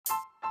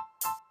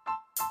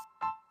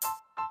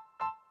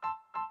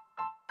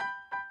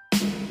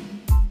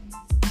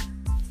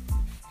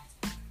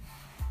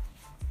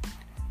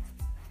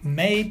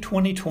May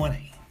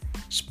 2020,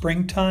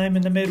 springtime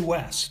in the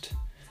Midwest.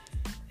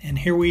 And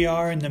here we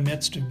are in the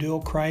midst of dual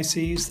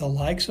crises, the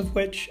likes of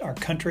which our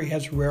country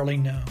has rarely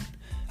known.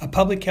 A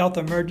public health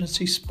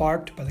emergency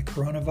sparked by the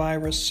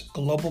coronavirus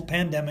global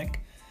pandemic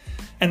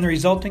and the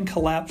resulting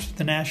collapse of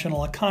the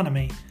national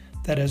economy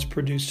that has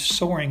produced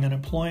soaring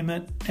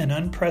unemployment and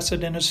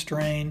unprecedented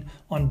strain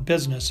on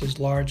businesses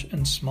large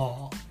and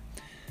small.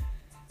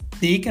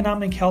 The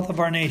economic health of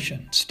our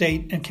nation,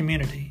 state, and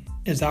community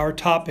is our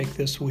topic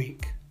this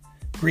week.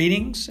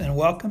 Greetings and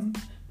welcome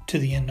to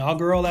the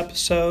inaugural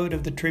episode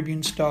of the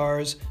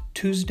Tribune-Star's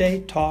Tuesday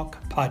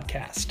Talk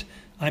podcast.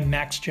 I'm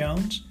Max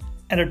Jones,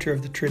 editor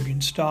of the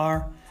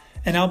Tribune-Star,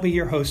 and I'll be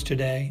your host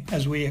today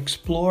as we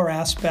explore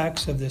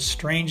aspects of this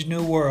strange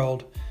new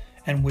world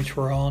in which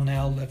we're all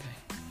now living.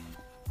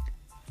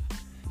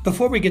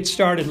 Before we get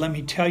started, let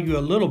me tell you a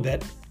little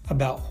bit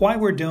about why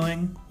we're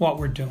doing what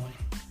we're doing.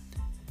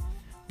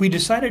 We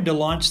decided to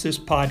launch this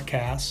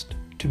podcast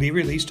to be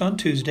released on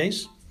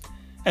Tuesdays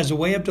as a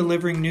way of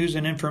delivering news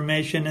and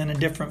information in a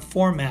different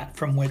format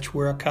from which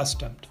we're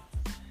accustomed.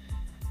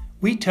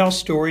 We tell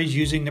stories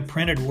using the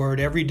printed word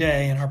every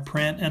day in our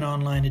print and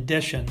online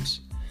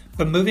editions,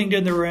 but moving to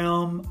the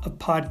realm of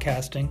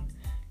podcasting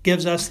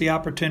gives us the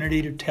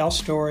opportunity to tell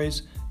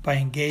stories by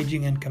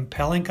engaging in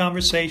compelling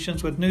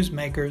conversations with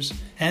newsmakers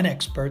and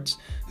experts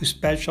who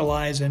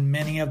specialize in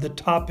many of the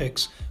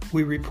topics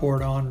we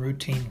report on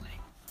routinely.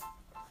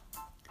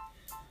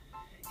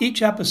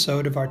 Each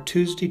episode of our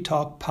Tuesday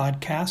Talk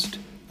podcast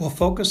will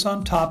focus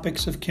on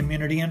topics of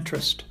community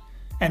interest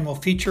and will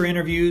feature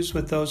interviews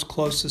with those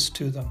closest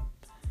to them.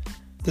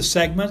 The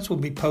segments will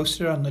be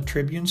posted on the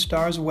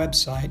Tribune-Star's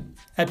website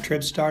at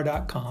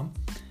tribstar.com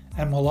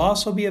and will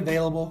also be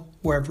available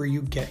wherever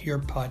you get your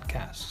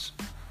podcasts.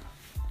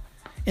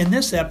 In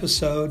this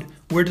episode,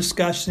 we're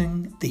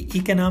discussing the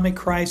economic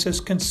crisis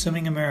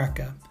consuming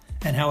America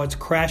and how it's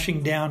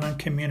crashing down on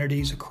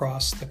communities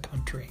across the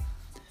country.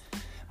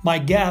 My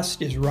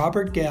guest is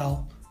Robert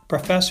Guell,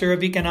 professor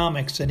of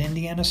economics at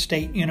Indiana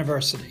State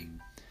University.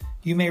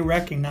 You may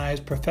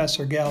recognize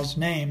Professor Guell's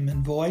name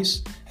and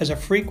voice as a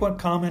frequent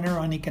commenter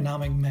on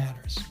economic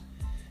matters.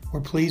 We're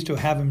pleased to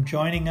have him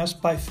joining us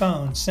by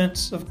phone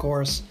since, of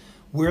course,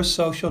 we're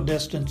social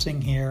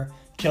distancing here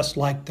just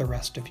like the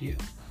rest of you.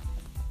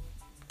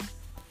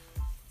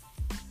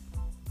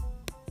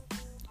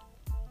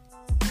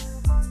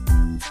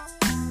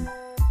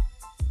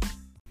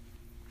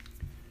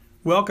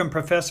 Welcome,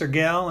 Professor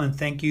Guell, and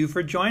thank you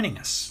for joining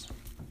us.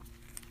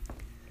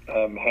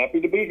 I'm happy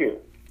to be here.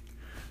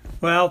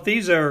 Well,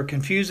 these are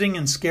confusing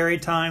and scary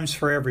times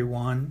for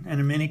everyone, and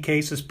in many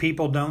cases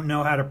people don't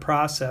know how to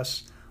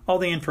process all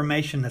the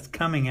information that's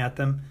coming at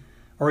them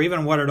or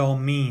even what it all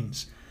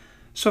means.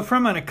 So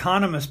from an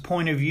economist's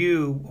point of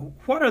view,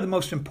 what are the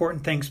most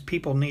important things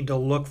people need to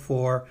look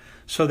for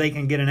so they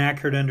can get an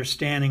accurate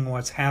understanding of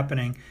what's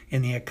happening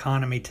in the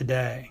economy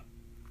today?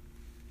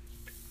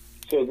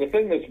 So the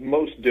thing that's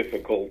most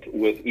difficult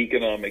with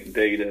economic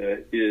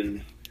data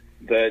is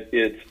that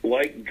it's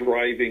like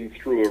driving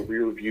through a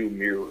rearview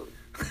mirror.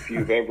 If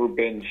you've ever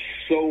been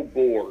so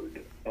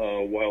bored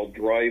while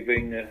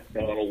driving on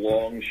a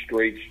long,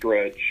 straight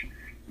stretch,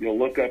 you'll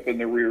look up in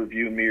the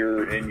rearview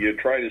mirror and you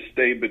try to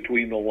stay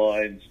between the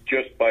lines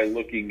just by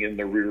looking in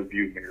the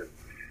rearview mirror.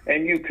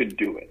 And you could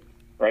do it,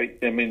 right?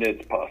 I mean,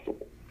 it's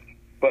possible.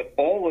 But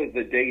all of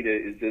the data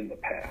is in the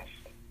past,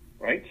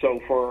 right?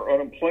 So for our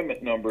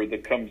unemployment number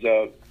that comes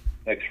out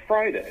next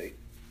Friday,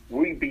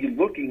 we'd be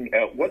looking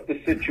at what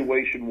the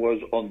situation was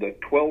on the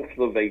 12th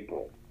of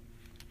April,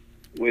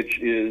 which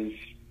is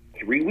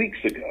 3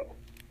 weeks ago,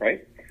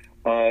 right?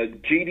 The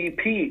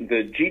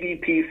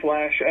GDP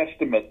flash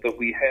estimate that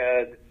we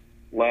had,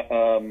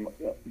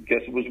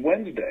 guess it was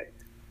Wednesday,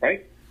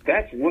 right?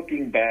 That's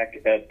looking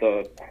back at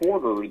the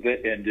quarter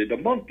that ended a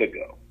month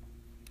ago.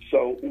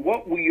 So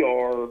what we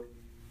are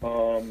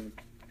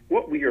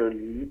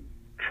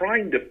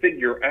trying to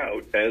figure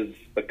out as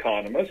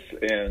economists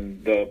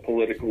and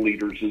political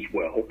leaders as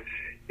well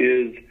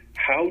is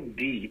how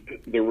deep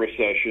the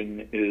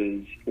recession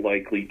is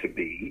likely to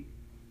be,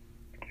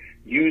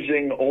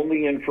 using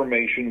only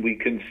information we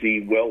can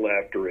see well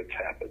after it's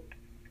happened.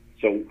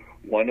 So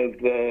one of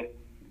the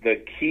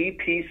key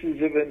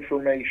pieces of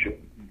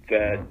information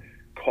that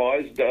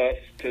caused us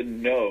to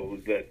know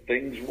that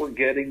things were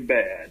getting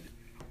bad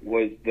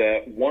was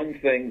that one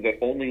thing that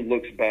only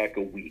looks back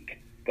a week.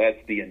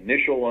 That's the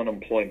initial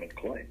unemployment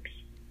claims.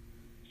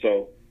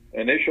 So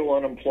initial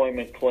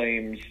unemployment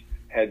claims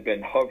had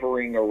been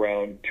hovering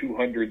around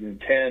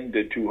 210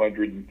 to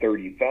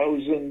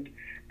 230,000,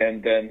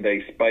 and then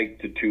they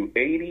spiked to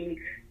 280,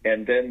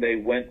 and then they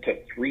went to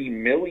 3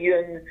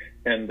 million,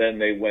 and then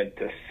they went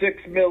to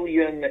 6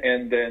 million,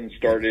 and then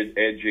started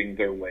edging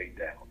their way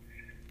down.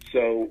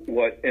 So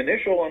what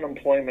initial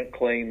unemployment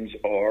claims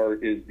are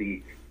is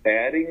the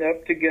adding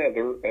up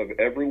together of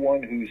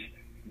everyone who's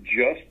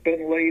just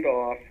been laid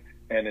off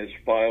and is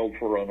filed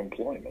for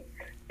unemployment.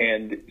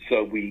 And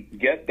so we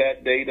get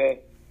that data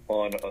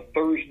on a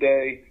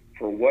Thursday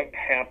for what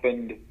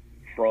happened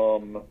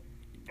from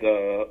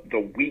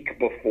the week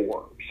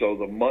before, so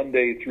the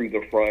Monday through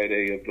the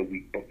Friday of the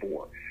week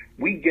before.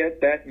 We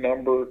get that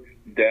number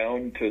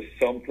down to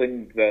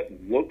something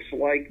that looks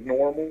like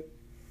normal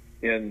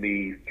in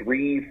the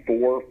 300,000,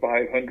 400,000,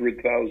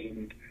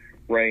 500,000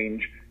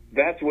 range.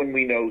 That's when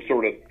we know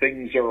sort of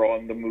things are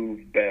on the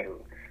move better.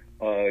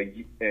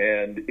 And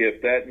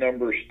if that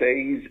number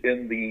stays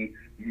in the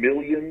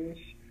millions,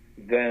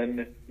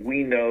 then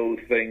we know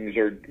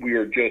we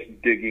are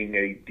just digging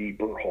a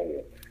deeper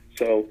hole.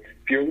 So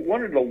if you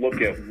wanted to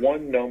look at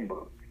one number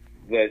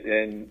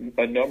and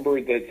a number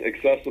that's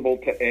accessible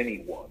to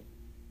anyone,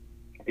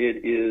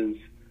 it is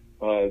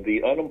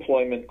the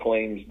unemployment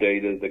claims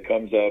data that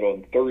comes out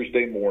on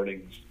Thursday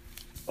mornings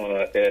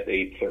at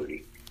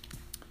 8:30.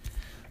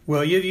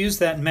 Well, you've used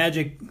that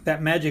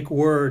magic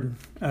word,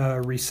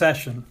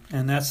 recession,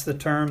 and that's the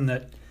term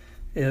that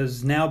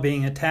is now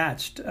being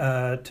attached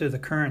to the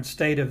current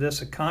state of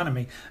this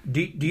economy.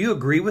 Do you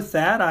agree with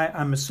that?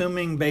 I'm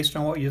assuming, based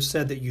on what you've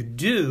said, that you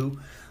do.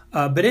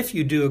 But if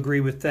you do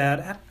agree with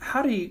that,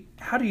 how do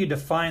you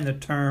define the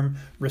term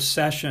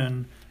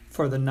recession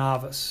for the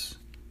novice?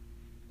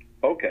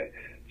 Okay,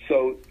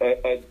 so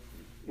a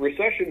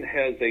recession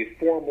has a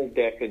formal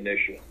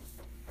definition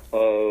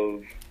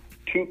of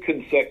 2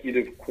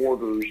 consecutive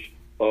quarters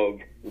of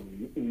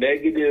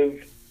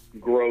negative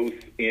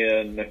growth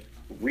in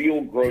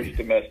real gross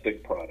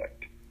domestic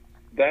product.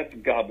 That's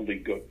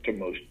gobbledygook to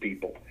most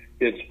people.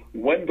 It's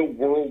when the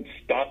world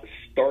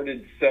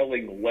started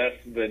selling less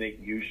than it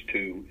used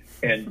to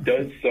and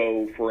does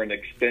so for an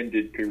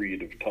extended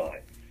period of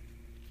time.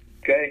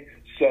 Okay,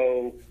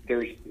 so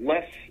there's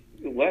less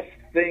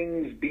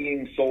things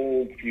being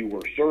sold,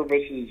 fewer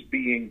services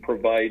being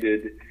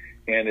provided,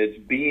 and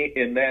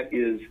that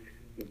is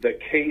the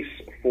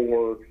case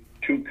for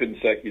 2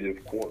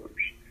 consecutive quarters.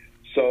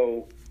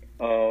 So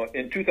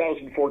in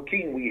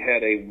 2014, we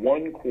had a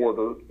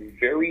 1-quarter,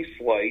 very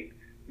slight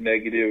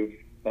negative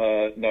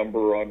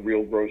number on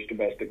real gross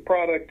domestic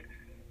product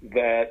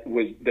that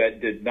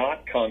did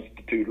not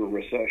constitute a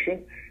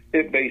recession.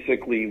 It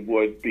basically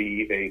would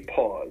be a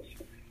pause.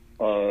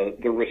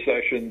 The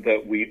recession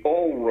that we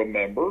all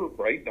remember,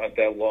 right, not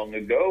that long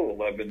ago,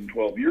 11,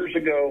 12 years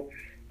ago,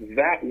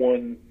 that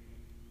one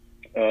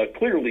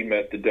clearly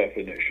met the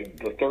definition.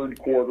 The third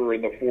quarter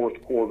and the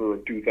fourth quarter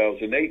of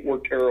 2008 were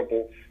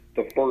terrible.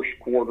 The first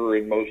quarter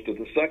and most of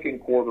the second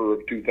quarter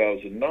of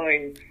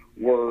 2009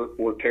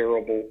 were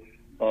terrible.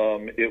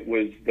 It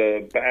was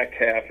the back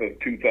half of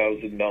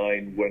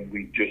 2009 when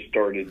we just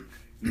started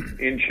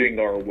inching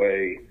our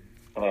way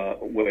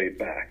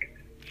back.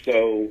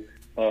 So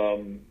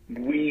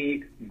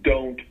we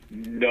don't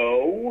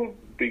know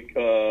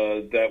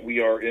that we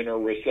are in a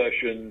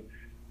recession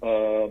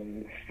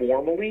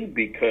formally,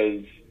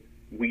 because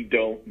we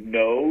don't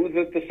know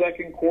that the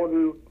second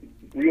quarter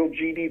real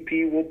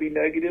GDP will be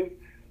negative.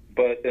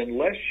 But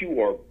unless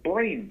you are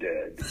brain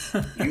dead,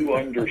 you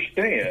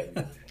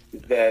understand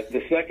that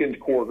the second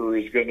quarter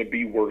is going to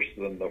be worse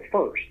than the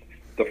first.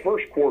 The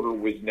first quarter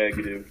was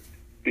negative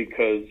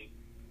because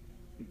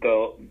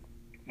the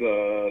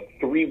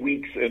 3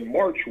 weeks in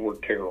March were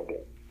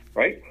terrible,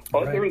 right?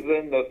 Other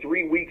than the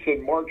 3 weeks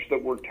in March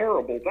that were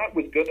terrible, that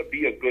was going to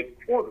be a good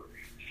quarter.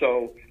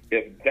 So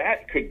if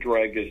that could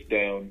drag us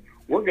down,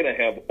 we're going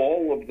to have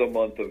all of the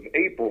month of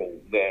April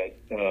that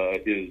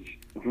is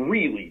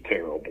really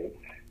terrible,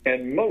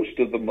 and most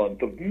of the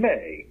month of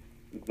May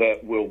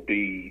that will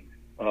be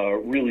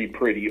really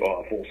pretty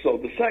awful. So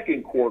the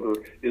second quarter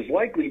is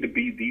likely to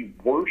be the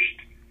worst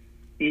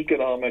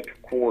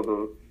economic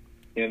quarter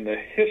in the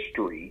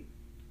history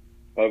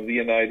of the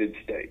United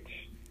States.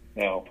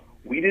 Now,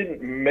 we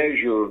didn't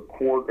measure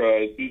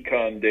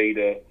econ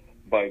data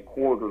by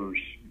quarters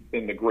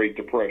in the Great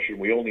Depression.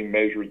 We only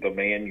measured them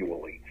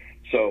annually.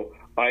 So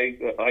I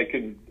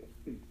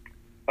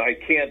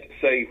can't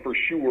say for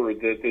sure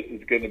that this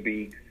is going to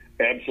be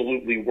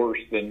absolutely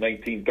worse than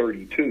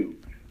 1932,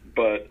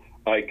 but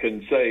I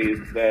can say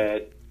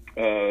that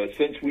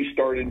since we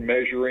started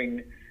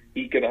measuring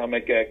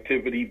economic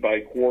activity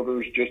by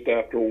quarters just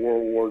after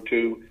World War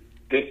II,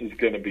 this is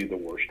going to be the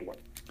worst one.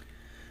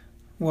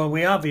 Well,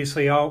 we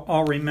obviously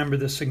all remember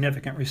the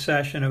significant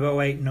recession of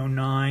 08 and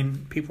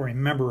 09. People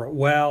remember it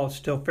well. It's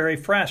still very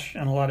fresh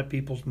in a lot of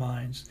people's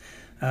minds,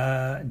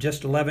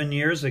 just 11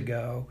 years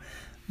ago.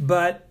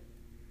 But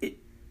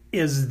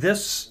is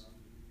this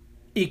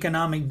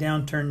economic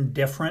downturn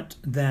different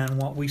than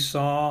what we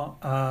saw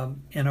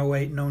in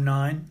 08 and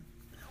 09?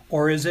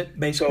 Or is it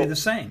basically the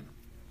same?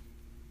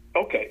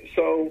 Okay,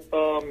 so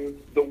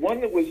the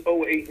one that was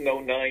 08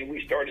 and 09,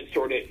 we started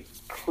sort of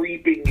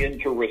creeping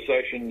into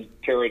recession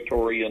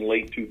territory in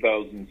late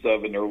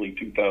 2007, early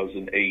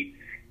 2008,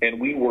 and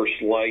we were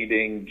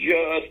sliding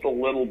just a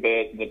little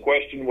bit. The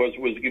question was it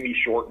going to be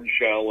short and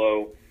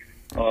shallow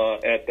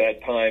at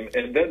that time,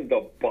 and then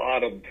the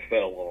bottom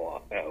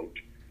fell out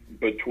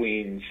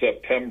between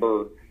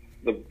September,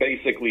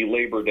 basically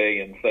Labor Day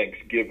and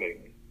Thanksgiving.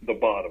 The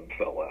bottom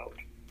fell out.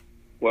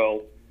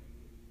 Well,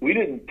 we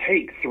didn't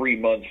take 3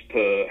 months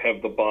to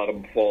have the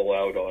bottom fall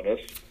out on us.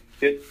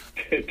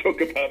 It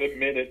took about a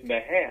minute and a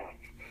half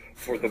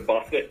for the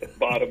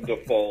bottom to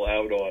fall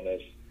out on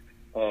us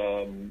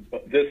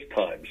this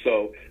time.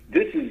 So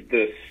this is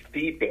the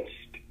steepest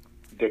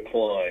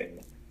decline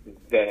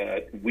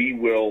that we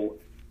will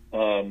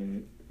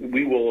in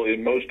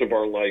most of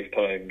our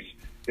lifetimes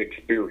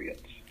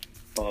experience.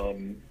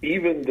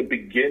 Even the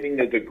beginning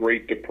of the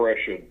Great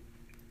Depression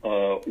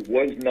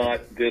was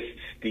not this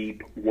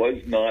steep,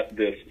 was not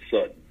this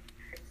sudden.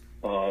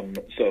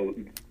 So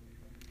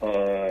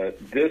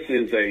this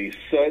is a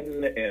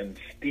sudden and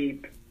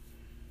steep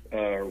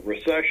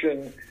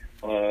recession.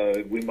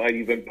 We might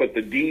even put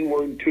the D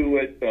word to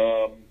it.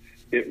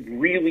 It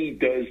really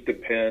does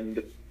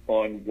depend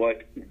on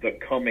what the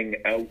coming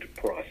out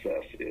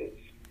process is.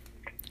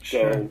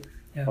 Sure. So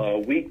Yeah.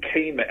 we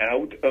came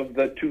out of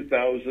the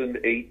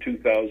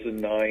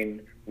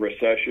 2008-2009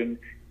 recession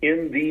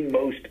in the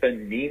most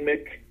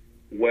anemic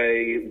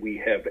way we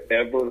have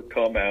ever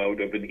come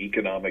out of an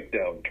economic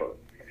downturn.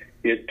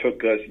 It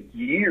took us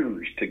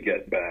years to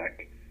get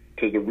back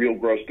to the real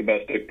gross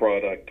domestic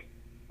product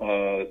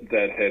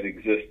that had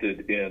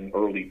existed in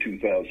early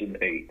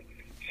 2008.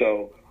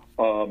 So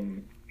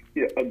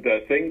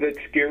the thing that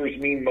scares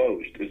me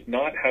most is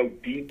not how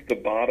deep the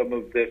bottom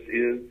of this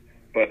is,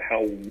 but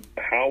how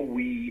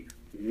we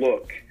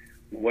look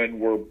when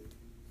we're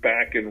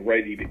back and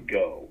ready to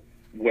go,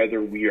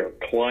 whether we are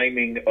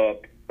climbing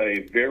up a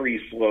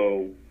very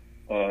slow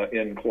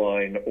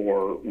incline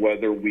or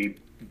whether we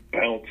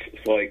bounce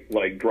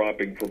like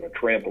dropping from a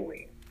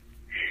trampoline.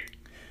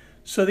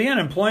 So the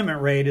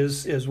unemployment rate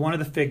is one of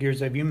the figures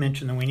that you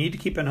mentioned that we need to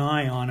keep an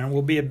eye on, and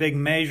will be a big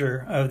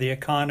measure of the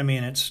economy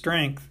and its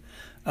strength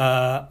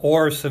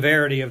or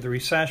severity of the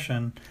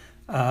recession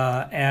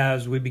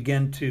as we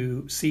begin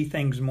to see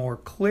things more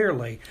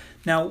clearly.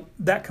 Now,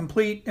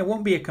 it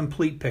won't be a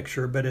complete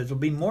picture, but it'll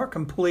be more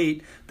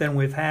complete than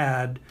we've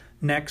had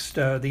next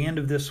the end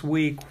of this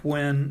week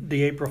when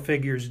the April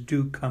figures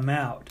do come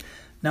out.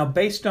 Now,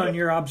 based on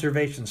your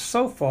observations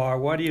so far,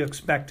 what do you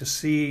expect to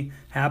see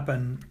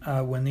happen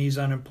when these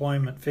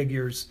unemployment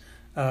figures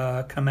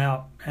come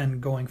out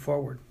and going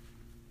forward?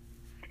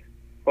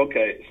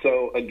 Okay,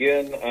 so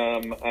again,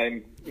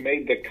 I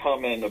made the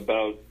comment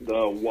about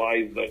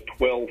why the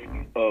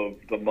 12th of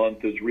the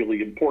month is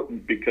really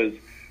important, because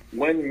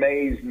when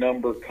May's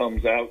number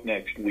comes out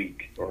next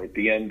week, or at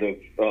the end of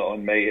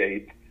on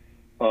May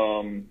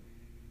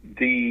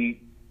 8th,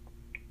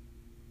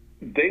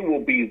 they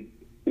will be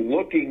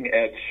looking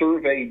at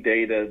survey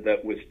data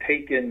that was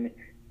taken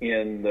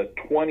in the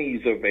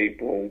 20s of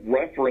April,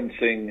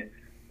 referencing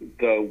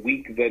the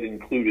week that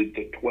included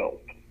the 12th.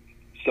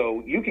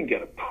 So you can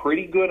get a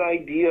pretty good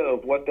idea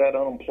of what that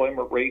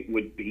unemployment rate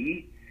would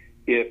be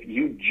if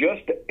you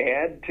just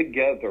add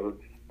together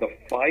the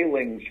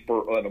filings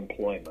for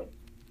unemployment,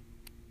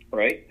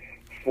 right,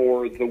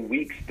 for the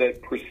weeks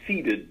that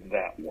preceded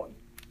that one.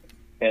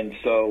 And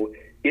so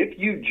if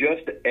you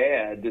just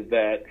add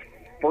that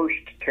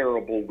first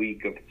terrible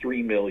week of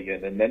 3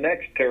 million and the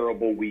next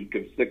terrible week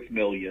of 6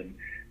 million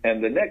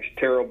and the next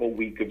terrible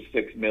week of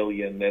 6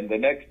 million and the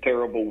next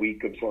terrible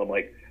week of something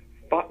like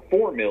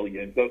 4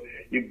 million. So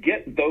you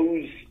get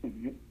those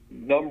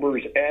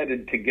numbers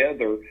added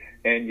together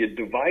and you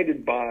divide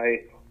it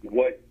by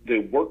what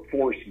the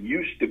workforce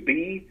used to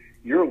be,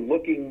 you're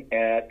looking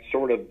at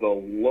sort of the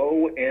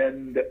low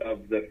end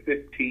of the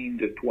 15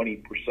 to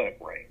 20%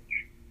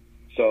 range.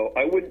 So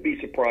I wouldn't be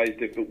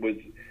surprised if it was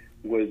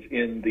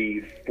in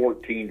the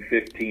 14,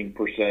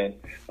 15%.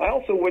 I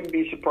also wouldn't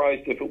be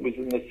surprised if it was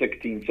in the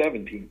 16,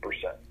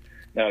 17%.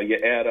 Now you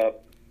add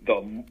up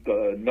the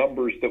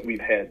numbers that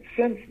we've had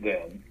since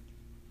then,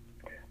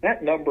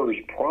 that number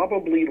is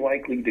probably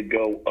likely to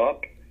go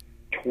up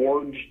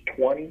towards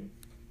 20,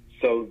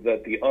 so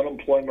that the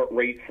unemployment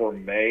rate for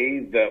May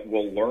that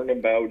we'll learn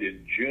about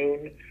in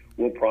June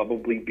will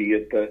probably be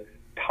at the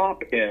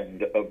top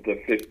end of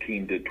the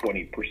 15 to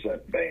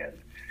 20% band.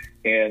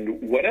 And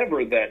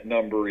whatever that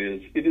number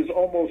is, it is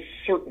almost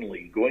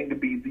certainly going to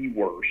be the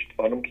worst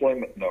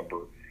unemployment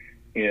number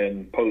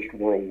in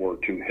post-World War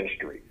II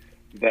history.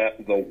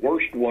 That the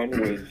worst one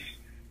was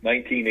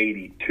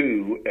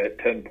 1982 at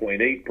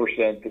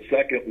 10.8%. The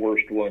second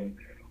worst one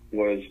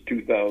was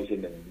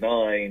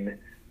 2009.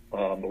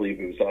 I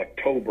believe it was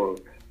October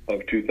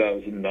of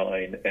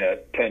 2009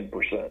 at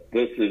 10%.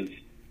 This is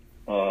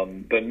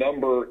the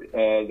number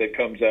that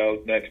comes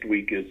out next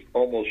week is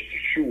almost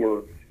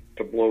sure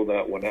to blow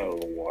that one out of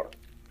the water.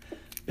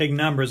 Big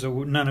numbers that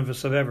none of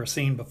us have ever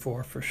seen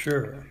before, for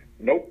sure.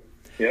 Nope.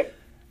 Yep.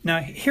 Now,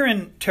 here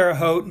in Terre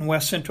Haute in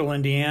west central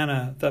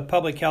Indiana, the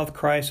public health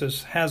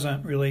crisis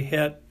hasn't really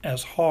hit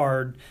as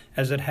hard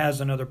as it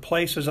has in other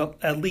places,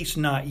 at least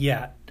not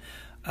yet.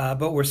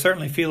 But we're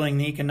certainly feeling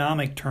the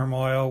economic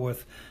turmoil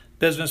with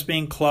business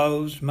being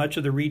closed, much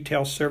of the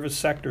retail service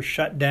sector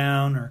shut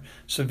down or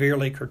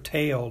severely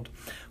curtailed.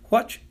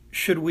 What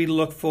should we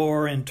look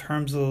for in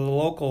terms of the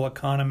local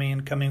economy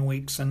in coming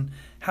weeks, and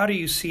how do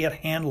you see it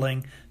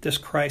handling this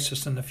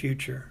crisis in the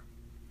future?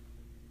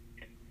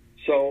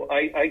 So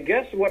I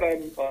guess what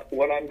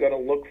I'm going to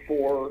look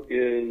for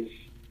is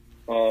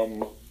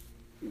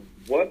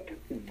what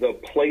the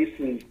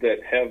places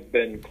that have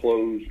been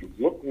closed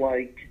look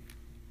like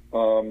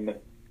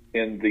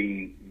in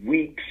the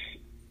weeks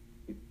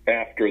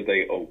after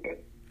they open,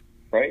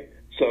 right?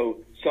 So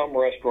some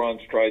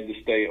restaurants tried to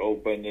stay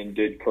open and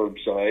did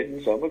curbside,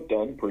 and some have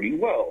done pretty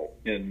well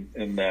in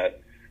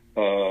that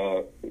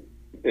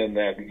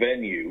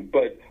venue.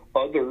 But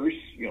others,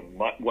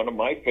 one of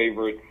my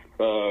favorite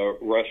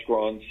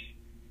restaurants,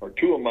 or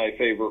two of my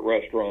favorite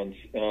restaurants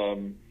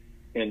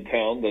in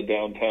town, the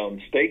downtown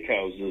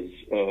steakhouses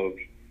of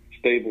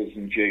Stables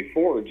and J.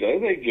 Ford's,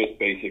 they just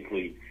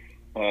basically,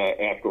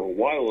 after a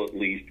while at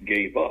least,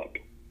 gave up,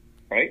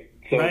 right?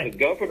 So right.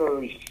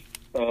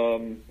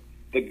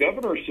 The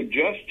governor's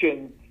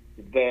suggestion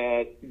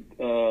that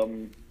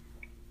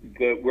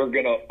that we're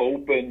going to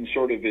open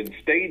sort of in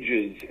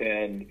stages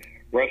and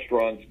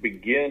restaurants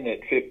begin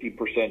at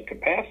 50%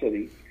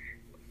 capacity,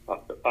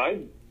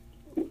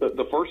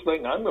 the first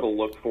thing I'm going to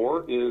look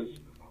for is,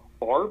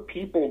 are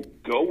people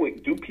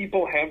going? Do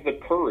people have the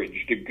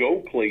courage to go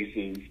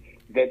places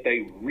that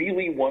they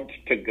really want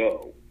to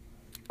go,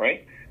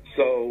 right?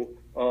 So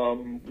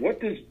what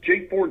does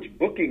J. Ford's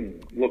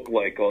booking look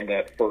like on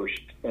that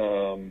first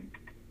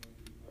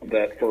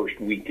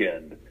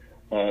weekend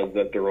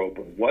that they're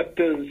open? What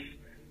does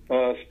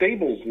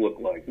Stables look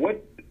like?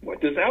 What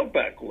does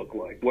Outback look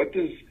like? What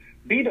does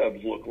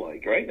B-Dubs look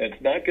like, right? And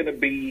it's not going to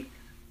be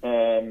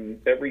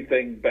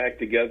everything back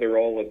together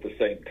all at the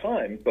same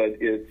time, but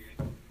it's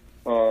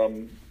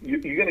you're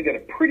going to get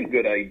a pretty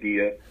good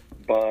idea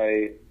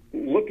by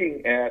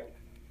looking at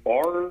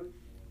are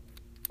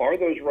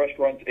those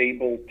restaurants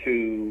able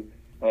to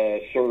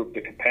serve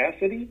the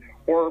capacity,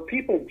 or are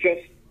people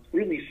just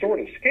really sort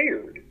of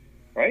scared,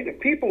 right? If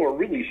people are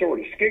really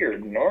sort of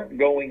scared and aren't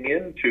going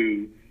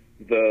into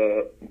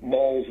the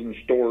malls and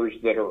stores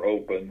that are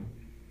open,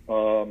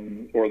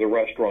 or the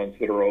restaurants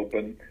that are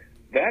open,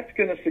 that's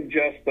going to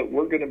suggest that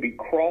we're going to be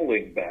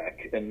crawling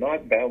back and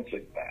not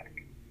bouncing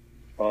back.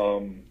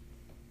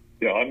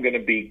 I'm going to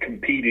be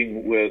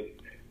competing with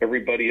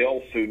everybody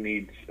else who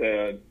needs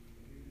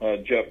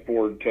Jeff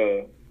Ford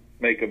to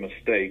make a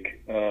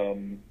mistake.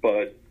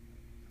 But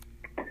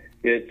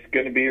it's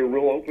going to be a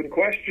real open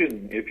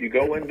question. If you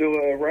go into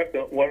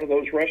one of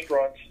those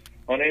restaurants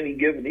on any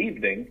given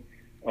evening,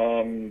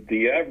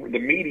 the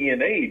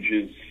median age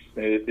is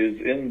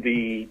in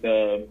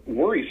the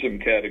worrisome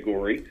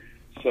category.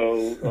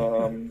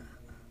 So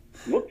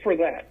look for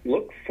that.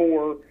 Look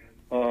for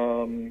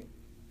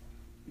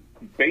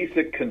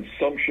basic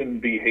consumption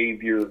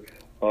behavior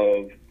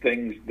of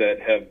things that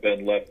have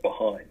been left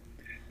behind.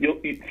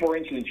 For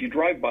instance, you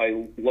drive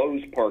by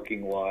Lowe's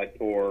parking lot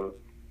or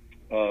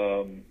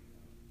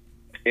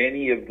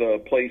any of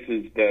the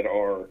places that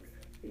are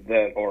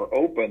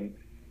open.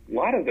 A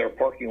lot of their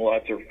parking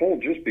lots are full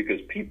just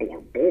because people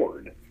are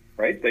bored,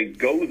 right? They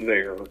go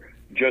there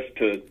just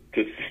to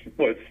see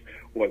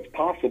what's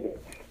possible.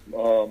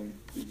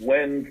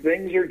 When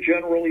things are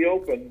generally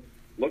open,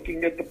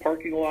 looking at the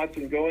parking lots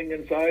and going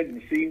inside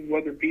and seeing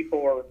whether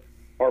people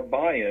are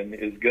buying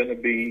is going to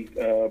be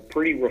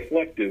pretty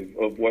reflective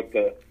of what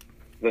the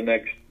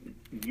next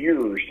year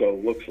or so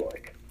looks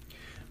like.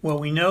 Well,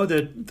 we know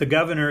that the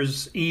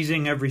governor's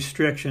easing of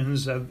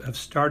restrictions have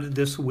started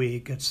this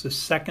week. It's the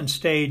second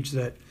stage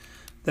that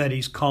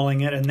he's calling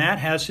it, and that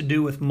has to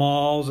do with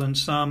malls and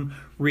some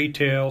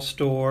retail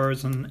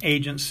stores and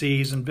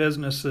agencies and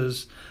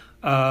businesses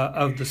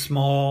of the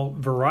small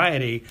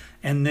variety.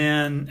 And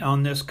then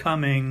on this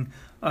coming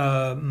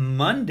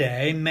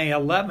Monday, May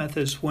 11th,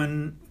 is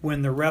when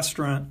the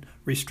restaurant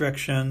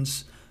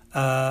restrictions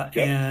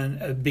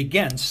and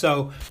begin.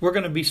 So we're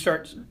going to be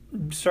start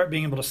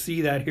being able to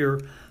see that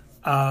here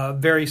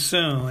very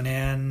soon.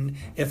 And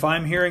if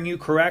I'm hearing you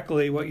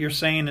correctly, what you're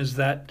saying is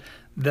that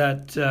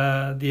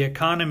the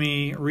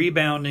economy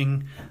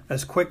rebounding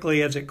as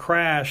quickly as it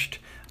crashed,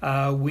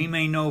 we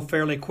may know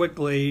fairly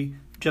quickly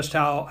just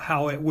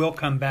how it will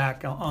come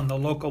back on the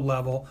local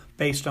level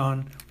based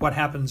on what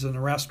happens in the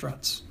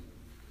restaurants.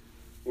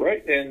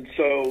 Right, and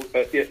so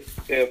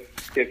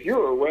if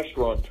you're a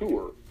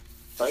restaurateur,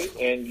 right,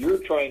 and you're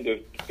trying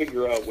to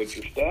figure out what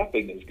your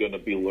staffing is going to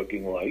be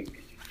looking like,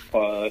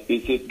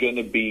 is it going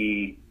to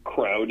be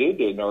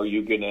crowded, and are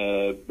you going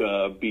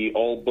to be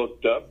all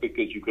booked up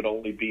because you can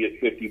only be at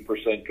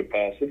 50%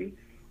 capacity,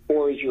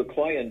 or is your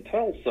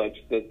clientele such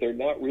that they're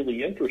not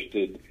really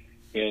interested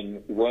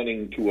in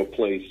running to a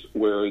place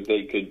where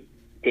they could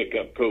pick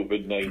up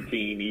COVID-19,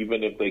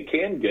 even if they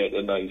can get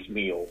a nice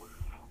meal?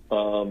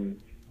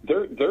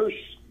 There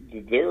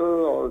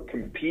are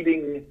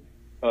competing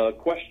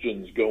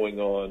questions going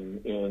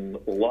on in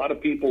a lot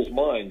of people's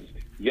minds.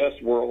 Yes,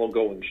 we're all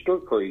going stir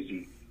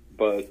crazy,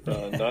 but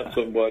not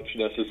so much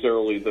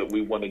necessarily that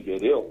we want to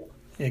get ill.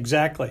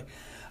 Exactly.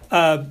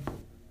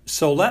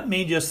 So let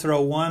me just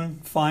throw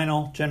one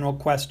final general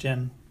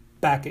question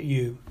back at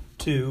you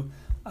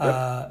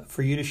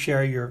for you to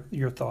share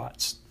your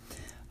thoughts.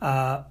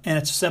 And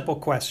it's simple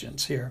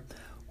questions here.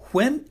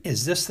 When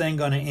is this thing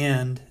going to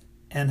end,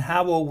 and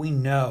how will we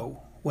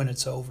know when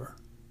it's over?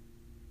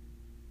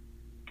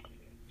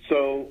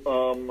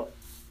 So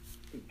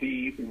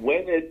The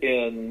when it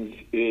ends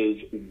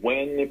is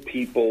when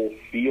people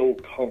feel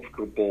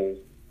comfortable,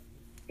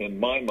 in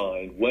my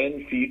mind,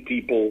 when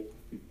people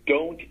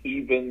don't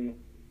even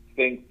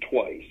think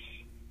twice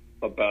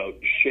about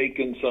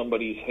shaking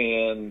somebody's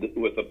hand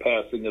with the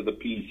passing of the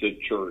peace at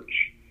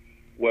church,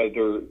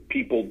 whether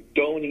people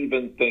don't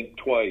even think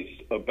twice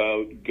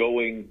about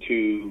going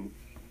to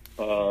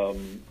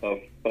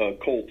a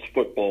Colts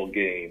football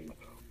game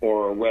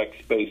or a Rex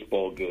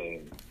baseball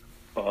game.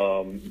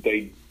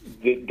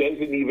 It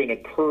doesn't even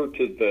occur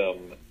to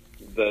them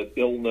that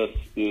illness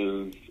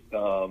is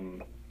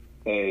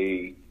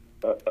a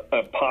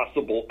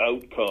possible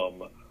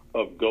outcome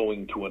of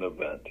going to an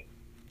event,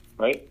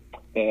 right?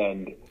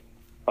 And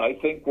I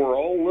think we're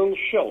all a little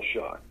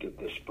shell-shocked at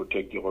this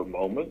particular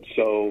moment.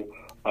 So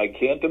I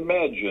can't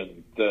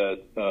imagine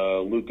that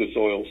Lucas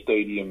Oil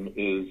Stadium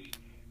is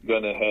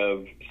going to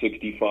have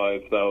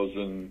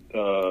 65,000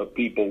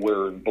 people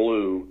wearing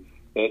blue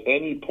at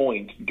any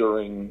point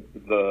during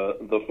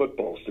the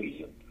football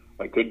season.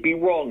 I could be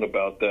wrong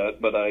about that,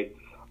 but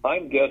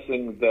I'm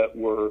guessing that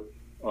we're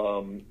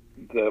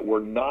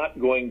not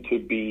going to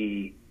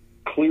be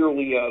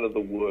clearly out of the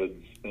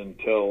woods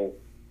until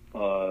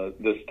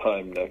this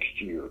time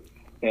next year.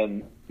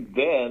 And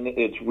then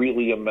it's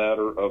really a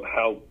matter of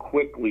how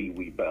quickly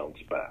we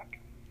bounce back,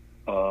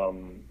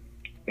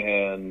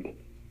 and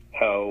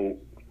how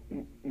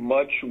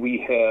much we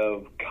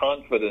have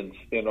confidence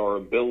in our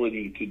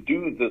ability to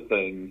do the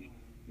things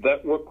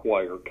that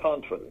require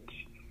confidence,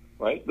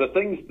 right?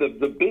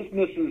 The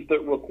businesses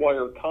that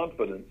require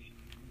confidence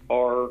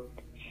are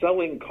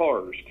selling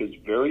cars, because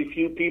very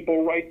few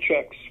people write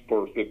checks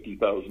for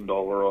 $50,000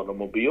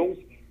 automobiles.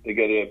 They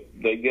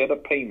get a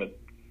payment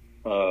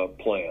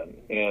plan,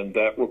 and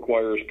that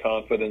requires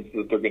confidence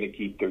that they're going to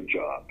keep their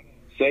job.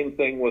 Same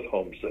thing with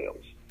home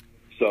sales.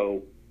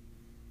 So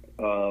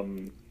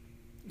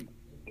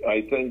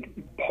I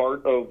think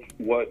part of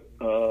what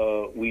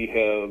we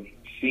have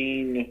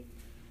seen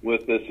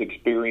with this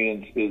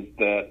experience is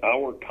that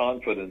our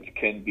confidence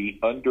can be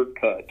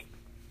undercut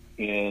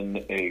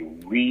in a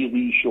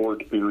really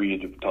short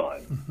period of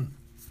time, mm-hmm.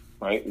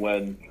 right?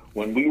 When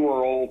we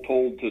were all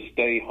told to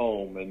stay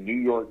home and New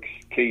York's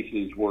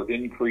cases were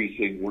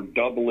increasing, were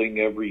doubling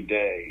every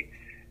day,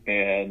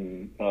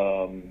 and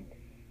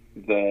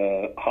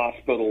the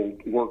hospital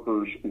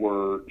workers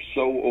were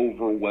so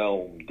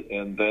overwhelmed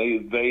and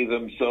they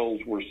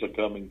themselves were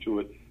succumbing to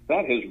it,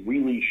 that has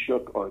really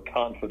shook our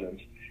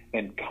confidence.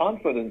 And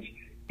confidence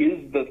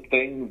is the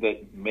thing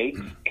that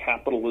makes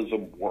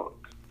capitalism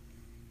work.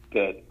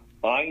 That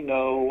I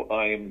know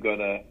I am going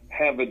to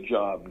have a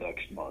job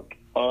next month.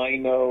 I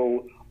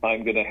know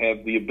I'm going to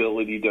have the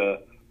ability to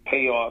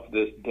pay off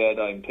this debt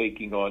I'm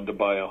taking on to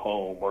buy a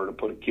home or to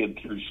put a kid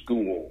through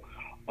school.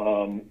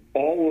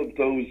 All of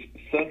those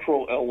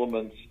central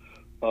elements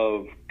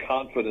of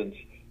confidence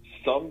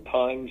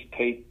sometimes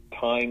take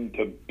time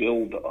to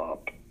build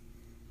up.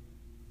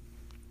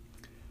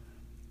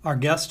 Our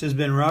guest has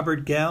been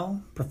Robert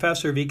Guell,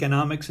 professor of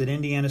economics at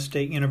Indiana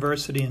State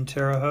University in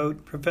Terre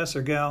Haute.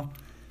 Professor Guell,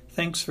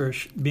 thanks for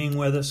being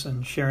with us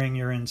and sharing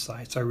your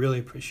insights. I really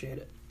appreciate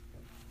it.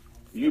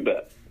 You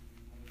bet.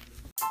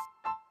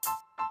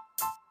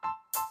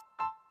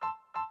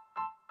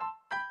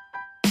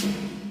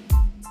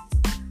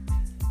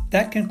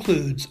 That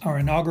concludes our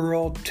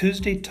inaugural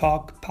Tuesday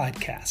Talk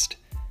podcast.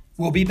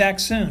 We'll be back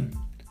soon.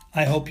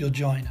 I hope you'll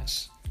join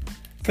us.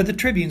 For the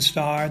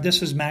Tribune-Star,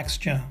 this is Max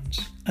Jones.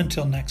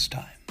 Until next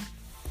time.